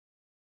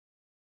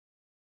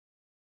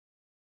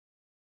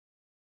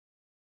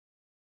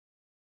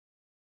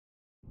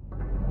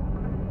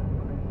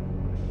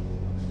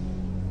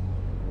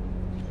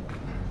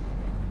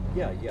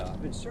Yeah,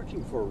 I've been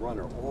searching for a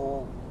runner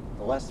all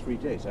the last 3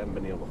 days. I haven't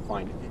been able to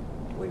find it.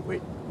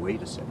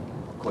 Wait a second.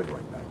 I'll call you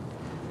right back.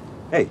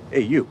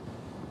 Hey, you.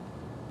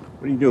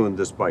 What are you doing with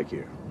this bike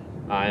here?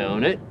 I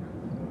own it.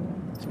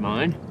 It's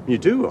mine. You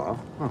do,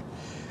 huh?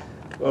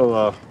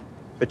 Well,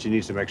 bet you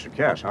need some extra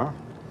cash, huh?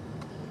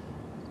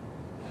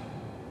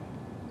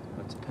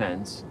 That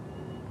depends.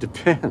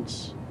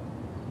 Depends.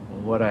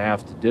 On what I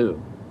have to do.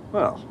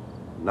 Well,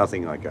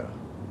 nothing like a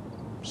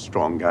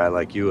strong guy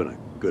like you and a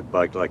good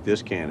bike like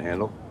this can't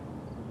handle.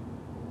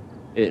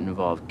 It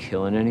involved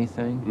killing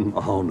anything?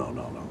 Oh, no.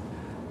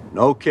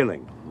 No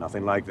killing.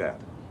 Nothing like that.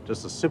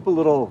 Just a simple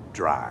little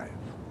drive.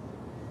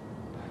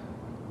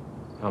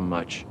 How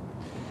much?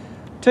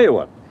 Tell you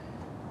what.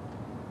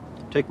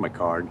 Take my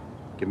card.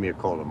 Give me a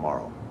call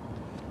tomorrow.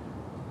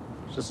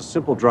 It's just a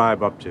simple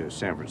drive up to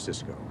San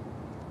Francisco.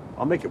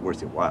 I'll make it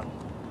worth your while.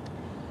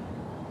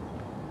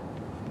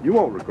 You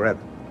won't regret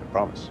it, I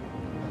promise.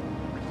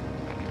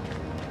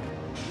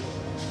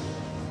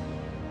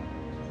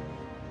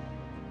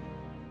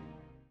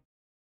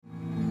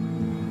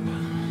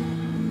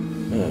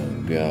 Oh,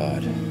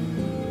 God.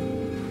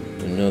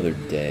 Another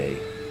day.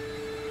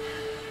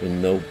 With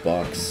no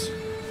bucks.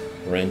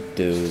 Rent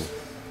due.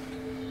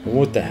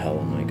 What the hell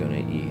am I gonna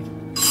eat?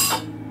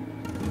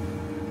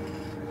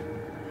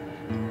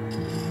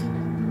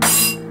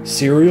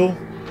 Cereal?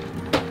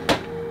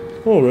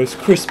 Oh, Rice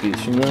Krispies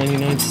from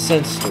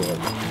 99-cent store.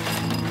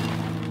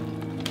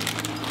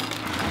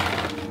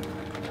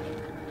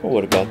 Well,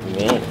 what about the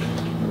milk?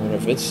 I wonder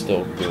if it's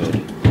still good.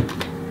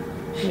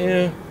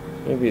 Yeah,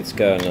 maybe it's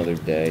got another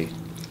day.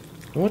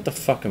 And what the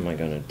fuck am I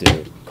gonna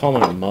do? Call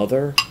my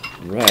mother?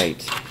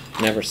 Right.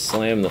 Never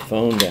slam the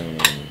phone down on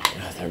me.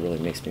 Oh, that really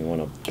makes me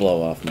want to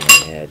blow off my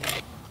head.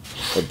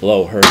 Or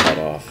blow her head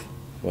off.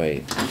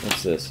 Wait,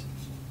 what's this?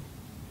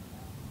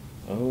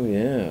 Oh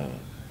yeah.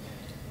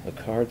 A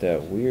card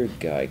that weird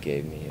guy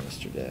gave me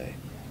yesterday.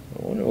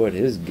 I wonder what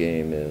his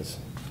game is.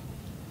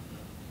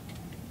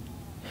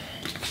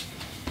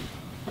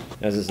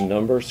 Has his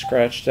number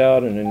scratched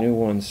out and a new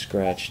one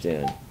scratched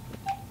in.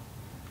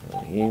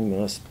 Well, he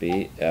must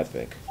be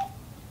epic.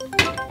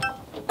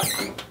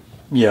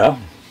 Yeah?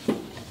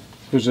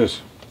 Who's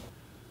this?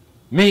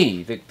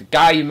 Me, the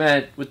guy you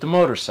met with the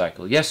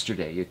motorcycle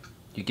yesterday.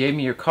 You gave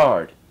me your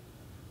card.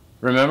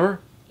 Remember?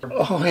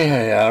 Oh,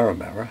 yeah, I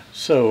remember.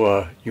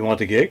 So, you want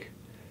the gig?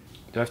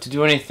 Do I have to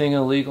do anything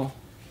illegal?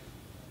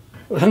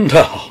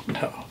 No.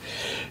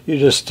 You're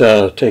just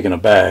taking a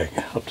bag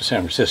up to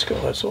San Francisco,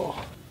 that's all.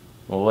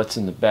 Well, what's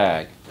in the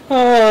bag?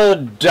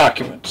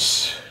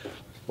 Documents.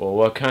 Well,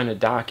 what kind of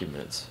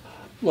documents?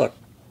 Look,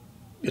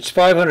 it's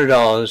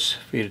 $500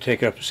 for you to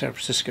take it up to San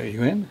Francisco.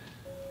 You in?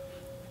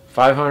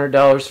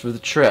 $500 for the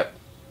trip.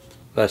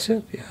 That's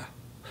it, yeah.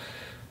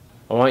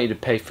 I want you to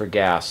pay for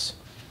gas.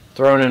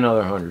 Throw in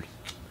another 100.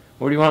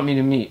 Where do you want me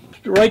to meet?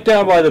 Right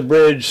down by the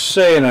bridge,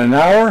 say in an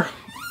hour.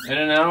 In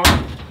an hour?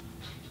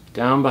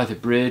 Down by the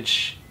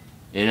bridge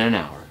in an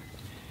hour.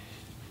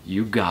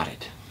 You got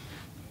it.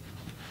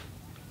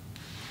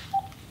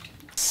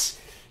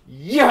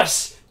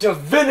 Yes!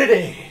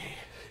 Divinity!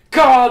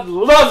 God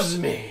loves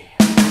me!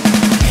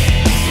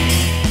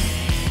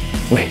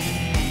 Wait.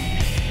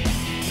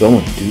 Do I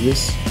want to do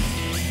this?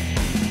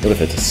 What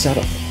if it's a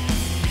setup?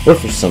 What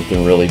if there's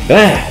something really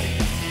bad?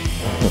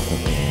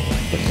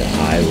 But the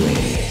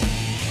highway,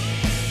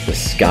 the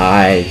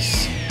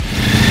skies,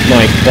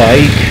 my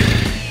bike,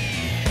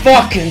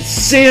 fucking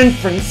San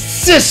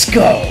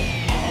Francisco!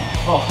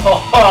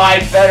 Oh, I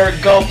better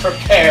go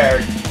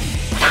prepared.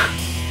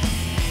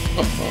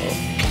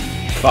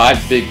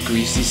 5 big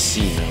greasy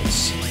C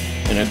notes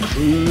and a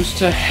cruise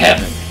to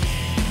heaven.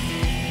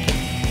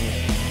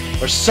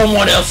 Or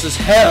someone else's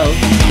hell.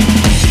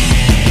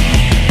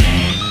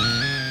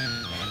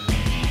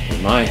 Or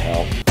my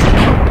hell.